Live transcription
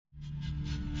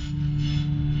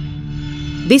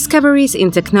Discoveries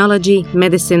in technology,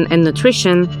 medicine, and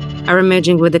nutrition are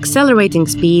emerging with accelerating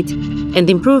speed and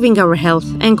improving our health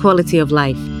and quality of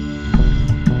life.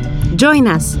 Join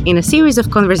us in a series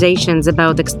of conversations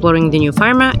about exploring the new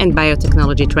pharma and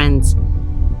biotechnology trends.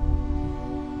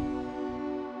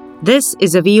 This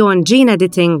is a view on gene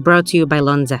editing brought to you by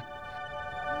Lonza.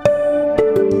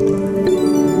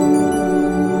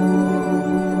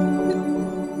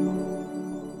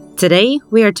 Today,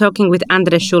 we are talking with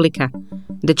André Choulika,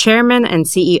 the chairman and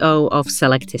CEO of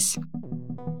Cellectis.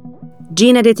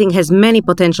 Gene editing has many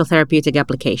potential therapeutic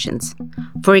applications.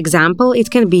 For example,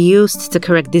 it can be used to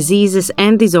correct diseases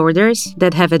and disorders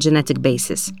that have a genetic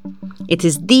basis. It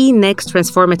is the next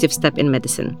transformative step in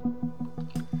medicine.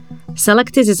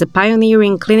 Cellectis is a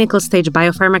pioneering clinical-stage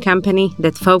biopharma company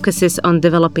that focuses on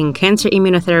developing cancer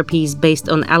immunotherapies based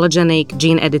on allogenic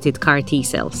gene-edited CAR T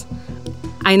cells.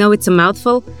 I know it's a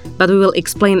mouthful, but we will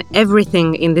explain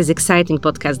everything in this exciting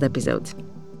podcast episode.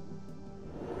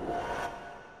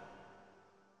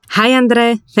 Hi,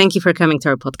 André. Thank you for coming to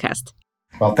our podcast.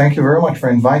 Well, thank you very much for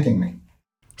inviting me.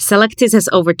 Cellectis has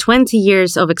over 20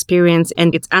 years of experience,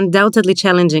 and it's undoubtedly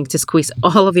challenging to squeeze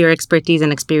all of your expertise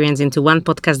and experience into one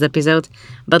podcast episode,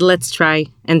 but let's try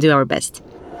and do our best.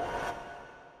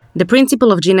 The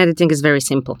principle of gene editing is very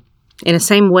simple. In the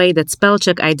same way that spell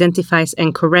check identifies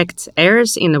and corrects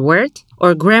errors in a word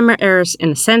or grammar errors in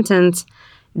a sentence,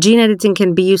 gene editing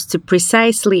can be used to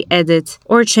precisely edit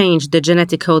or change the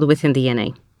genetic code within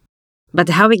DNA. But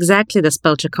how exactly does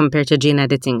spell check compare to gene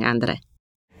editing, André?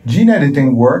 Gene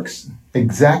editing works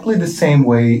exactly the same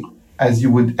way as you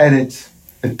would edit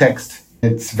a text.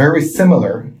 It's very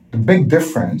similar. The big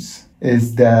difference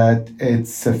is that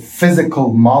it's a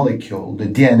physical molecule, the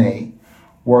DNA,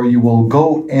 where you will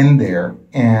go in there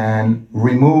and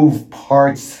remove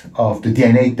parts of the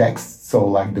DNA text, so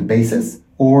like the bases,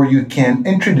 or you can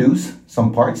introduce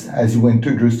some parts as you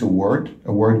introduce a word.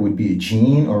 A word would be a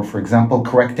gene, or for example,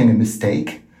 correcting a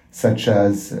mistake, such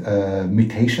as a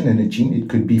mutation in a gene. It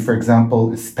could be, for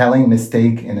example, a spelling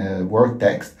mistake in a word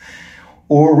text,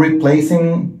 or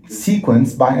replacing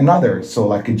sequence by another, so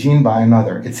like a gene by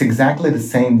another. It's exactly the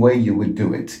same way you would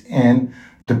do it. And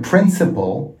the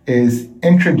principle is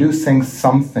introducing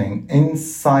something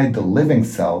inside the living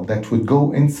cell that would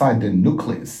go inside the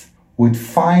nucleus, would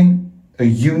find a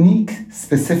unique,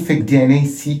 specific DNA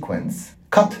sequence,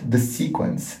 cut the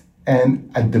sequence, and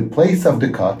at the place of the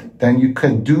cut, then you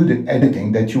could do the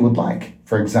editing that you would like.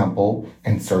 For example,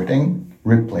 inserting,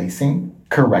 replacing,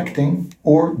 correcting,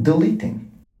 or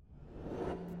deleting.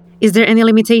 Is there any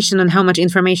limitation on how much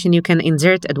information you can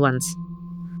insert at once?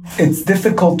 It's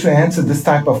difficult to answer this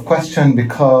type of question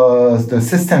because the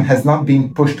system has not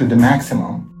been pushed to the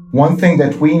maximum. One thing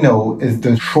that we know is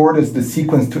the shortest the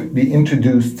sequence to be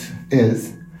introduced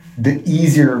is, the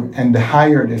easier and the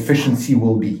higher the efficiency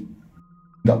will be.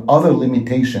 The other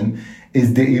limitation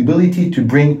is the ability to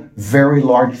bring very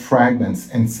large fragments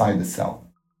inside the cell.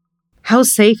 How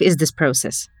safe is this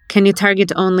process? Can you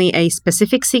target only a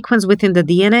specific sequence within the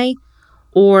DNA?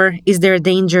 Or is there a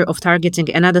danger of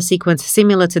targeting another sequence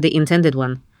similar to the intended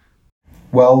one?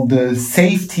 Well, the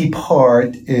safety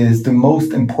part is the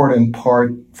most important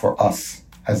part for us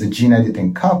as a gene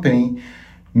editing company.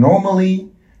 Normally,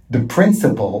 the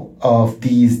principle of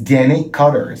these DNA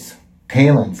cutters,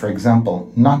 TALEN, for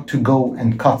example, not to go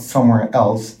and cut somewhere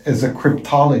else, is a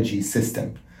cryptology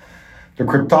system. The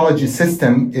cryptology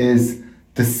system is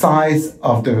the size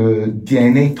of the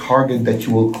DNA target that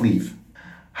you will cleave.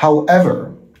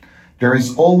 However, there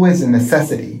is always a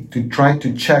necessity to try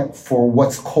to check for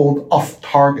what's called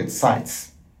off-target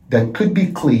sites that could be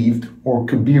cleaved or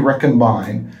could be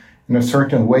recombined in a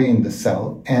certain way in the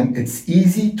cell. And it's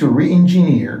easy to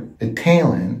re-engineer a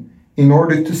TALEN in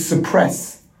order to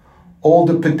suppress all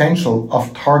the potential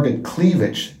off-target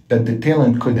cleavage that the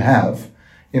TALEN could have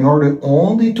in order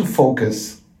only to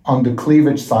focus on the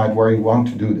cleavage side where you want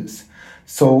to do this.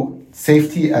 So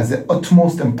safety has the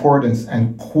utmost importance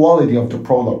and quality of the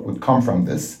product would come from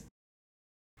this.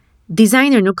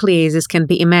 Designer nucleases can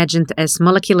be imagined as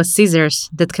molecular scissors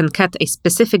that can cut a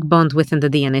specific bond within the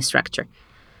DNA structure.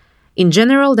 In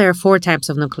general, there are 4 types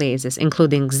of nucleases,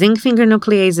 including zinc finger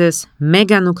nucleases,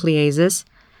 meganucleases,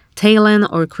 TALEN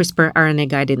or Crispr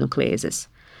RNA-guided nucleases.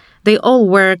 They all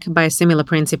work by a similar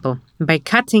principle, by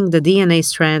cutting the DNA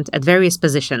strand at various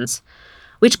positions,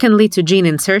 which can lead to gene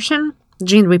insertion,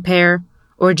 gene repair,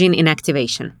 or gene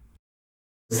inactivation.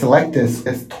 Cellectis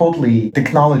is totally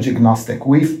technology agnostic.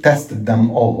 We've tested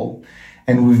them all,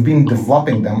 and we've been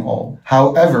developing them all.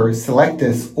 However,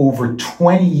 Cellectis, over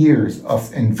 20 years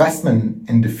of investment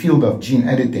in the field of gene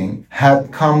editing,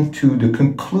 had come to the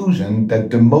conclusion that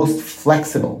the most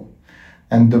flexible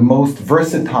And the most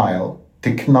versatile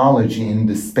technology in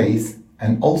this space,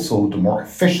 and also the more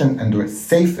efficient and the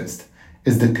safest,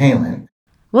 is the TALEN.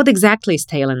 What exactly is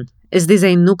TALEN? Is this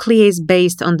a nuclease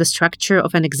based on the structure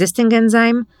of an existing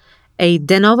enzyme, a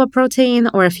de novo protein,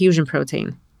 or a fusion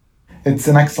protein? It's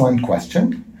an excellent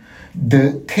question.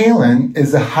 The TALEN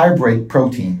is a hybrid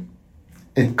protein.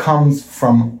 It comes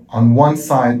from, on one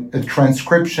side, a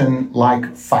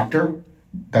transcription-like factor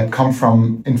that comes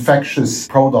from infectious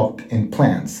product in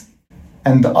plants.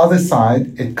 And the other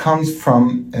side, it comes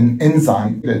from an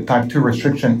enzyme, a type 2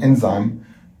 restriction enzyme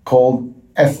called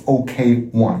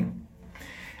FOK1.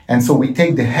 And so we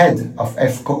take the head of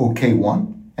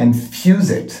FOK1 and fuse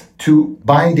it to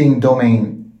binding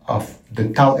domain of the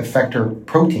TAL effector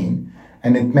protein,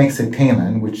 and it makes a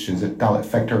TALEN, which is a TAL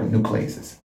effector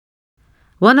nucleases.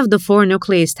 One of the 4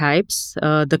 nuclease types,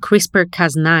 the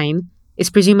Crispr-Cas9, is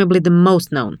presumably the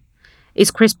most known. Is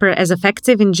CRISPR as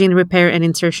effective in gene repair and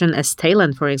insertion as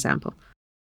TALEN, for example?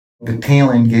 The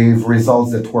TALEN gave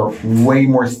results that were way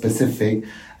more specific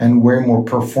and way more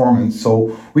performant.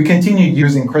 So we continued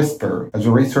using CRISPR as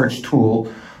a research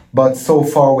tool, but so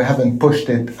far we haven't pushed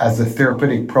it as a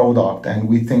therapeutic product, and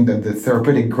we think that the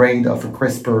therapeutic grade of a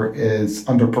CRISPR is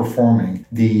underperforming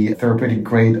the therapeutic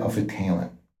grade of a TALEN.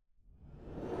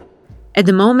 At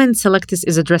the moment, Cellectis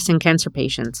is addressing cancer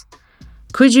patients.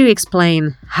 Could you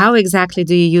explain how exactly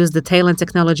do you use the TALEN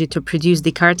technology to produce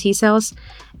the CAR T cells,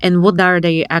 and what are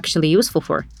they actually useful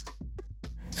for?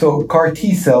 So CAR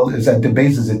T cell is at the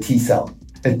base of a T cell.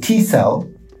 A T cell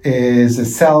is a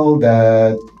cell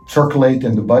that circulates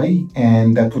in the body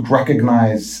and that would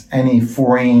recognize any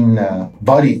foreign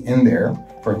body in there.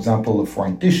 For example, a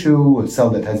foreign tissue, a cell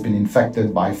that has been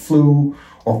infected by flu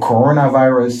or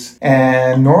coronavirus.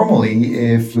 And normally,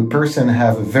 if the person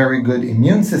have a very good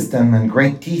immune system and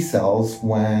great T cells,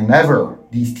 whenever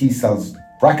these T cells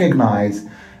recognize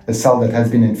a cell that has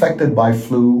been infected by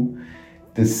flu,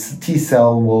 this T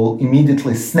cell will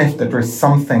immediately sniff that there's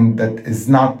something that is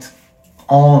not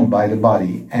owned by the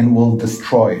body and will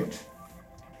destroy it.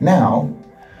 Now,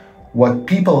 what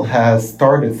people have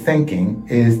started thinking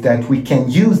is that we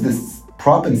can use this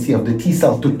propensity of the T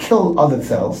cell to kill other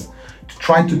cells, to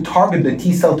try to target the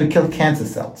T cell to kill cancer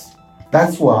cells.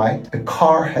 That's why a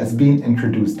CAR has been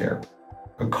introduced there.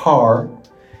 A CAR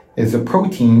is a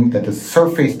protein that is a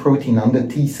surface protein on the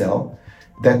T cell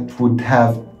that would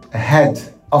have a head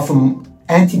of an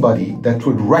antibody that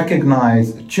would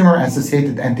recognize a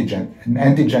tumor-associated antigen, an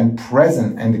antigen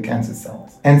present in the cancer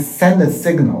cells, and send a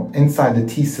signal inside the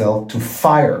T cell to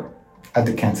fire at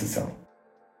the cancer cell.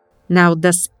 Now,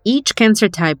 does each cancer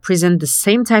type present the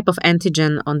same type of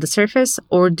antigen on the surface,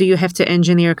 or do you have to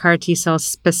engineer CAR T cells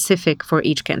specific for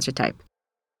each cancer type?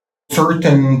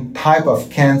 Certain type of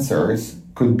cancers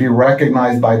could be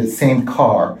recognized by the same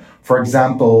CAR. For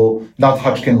example,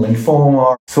 non-Hodgkin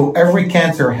lymphoma. So every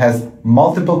cancer has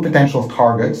multiple potential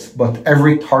targets, but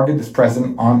every target is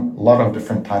present on a lot of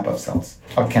different type of cells,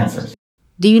 of cancers.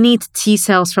 Do you need T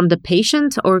cells from the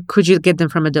patient, or could you get them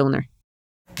from a donor?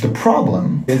 The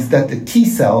problem is that the T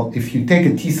cell, if you take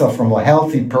a T cell from a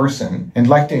healthy person and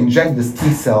like to inject this T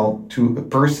cell to a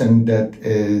person that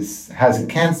has a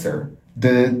cancer,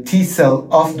 the T cell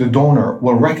of the donor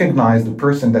will recognize the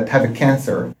person that have a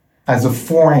cancer as a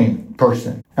foreign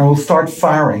person and will start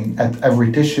firing at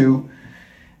every tissue.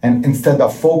 And instead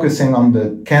of focusing on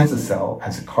the cancer cell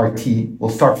as a CAR T, will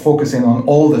start focusing on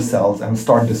all the cells and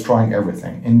start destroying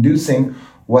everything, inducing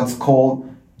what's called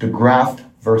the graft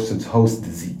versus host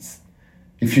disease.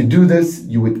 If you do this,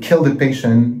 you would kill the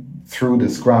patient through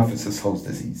this graft versus host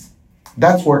disease.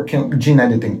 That's where gene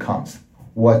editing comes.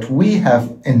 What we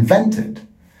have invented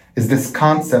is this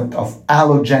concept of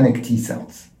allogenic T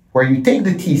cells, where you take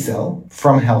the T cell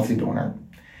from a healthy donor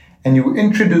and you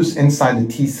introduce inside the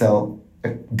T cell a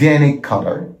DNA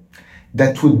cutter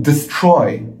that would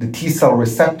destroy the T cell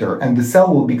receptor, and the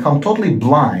cell will become totally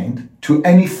blind to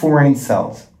any foreign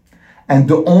cells. And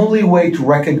the only way to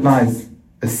recognize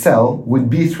a cell would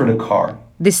be through the CAR.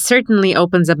 This certainly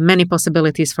opens up many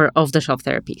possibilities for off-the-shelf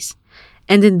therapies.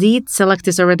 And indeed,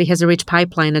 Cellectis already has a rich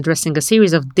pipeline addressing a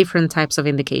series of different types of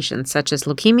indications, such as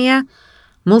leukemia,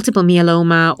 multiple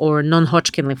myeloma, or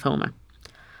non-Hodgkin lymphoma.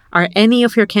 Are any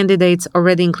of your candidates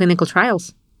already in clinical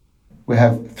trials? We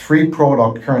have 3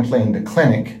 products currently in the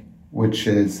clinic, which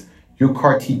is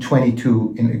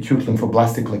UCART22 in acute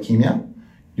lymphoblastic leukemia,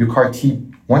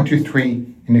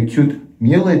 UCART123 in acute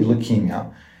myeloid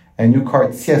leukemia, and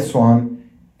UCART-CS1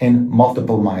 in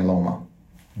multiple myeloma.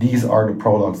 These are the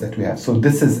products that we have. So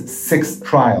this is 6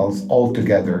 trials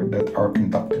altogether that are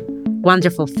conducted.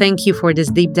 Wonderful. Thank you for this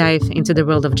deep dive into the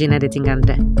world of gene editing,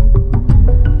 André.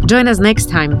 Join us next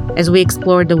time as we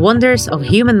explore the wonders of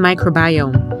human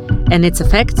microbiome and its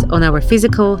effects on our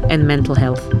physical and mental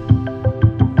health.